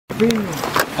fino.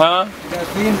 Huh? The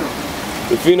fino.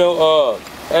 The fino,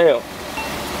 damn.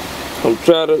 I'm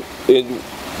trying to,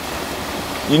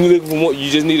 you looking for more, you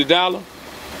just need $1?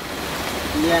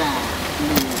 Yeah,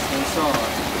 please, I'm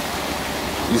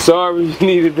sorry. You sorry? You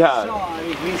need $1.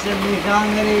 Sorry, he's me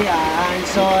hungry, I'm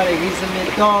sorry, he's me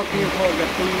talking for the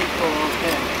people,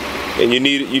 okay. And you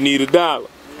need $1?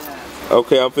 Yeah.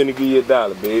 Okay, I'm finna give you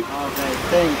 $1, babe. Okay,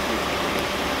 thank you.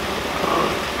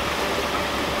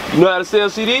 You know how to sell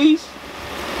CDs?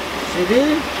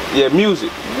 CD? Yeah,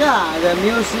 music. Yeah, the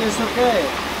music is okay.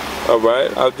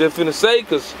 Alright, I was just finna say,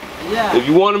 cause Yeah. if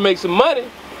you want to make some money,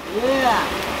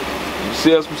 Yeah. you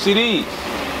sell some CDs.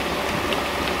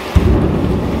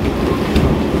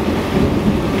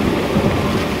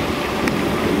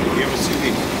 Give him a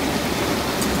CD.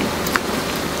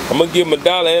 I'm gonna give him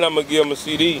 $1 and I'm gonna give him a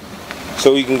CD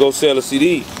so he can go sell a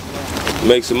CD,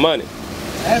 make some money.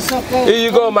 That's okay. Here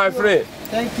you go, my friend.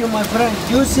 Thank you, my friend.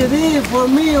 You CD for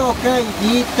me, okay?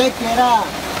 He take care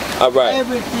of Alright.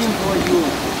 everything for you.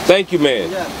 Thank you, man.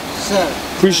 Yeah, sir.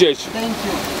 Appreciate you. Thank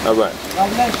you. Alright. God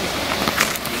bless you.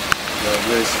 God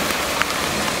bless you.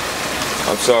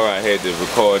 I'm sorry I had to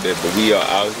record that, but we are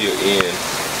out here in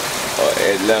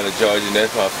Atlanta, Georgia, and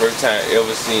that's my first time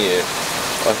ever seeing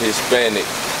a Hispanic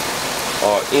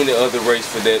or any other race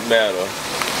for that matter,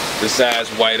 besides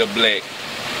white or black,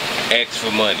 ask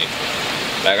for money.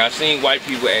 Like, I've seen white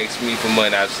people ask me for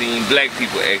money, I've seen black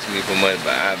people ask me for money,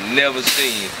 but I've never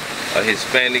seen a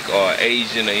Hispanic or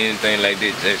Asian or anything like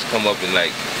that just come up and like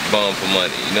bum for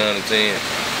money, you know what I'm saying?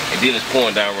 And then it's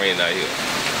pouring down rain out here.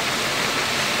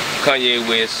 Kanye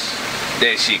West,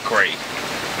 that shit crazy.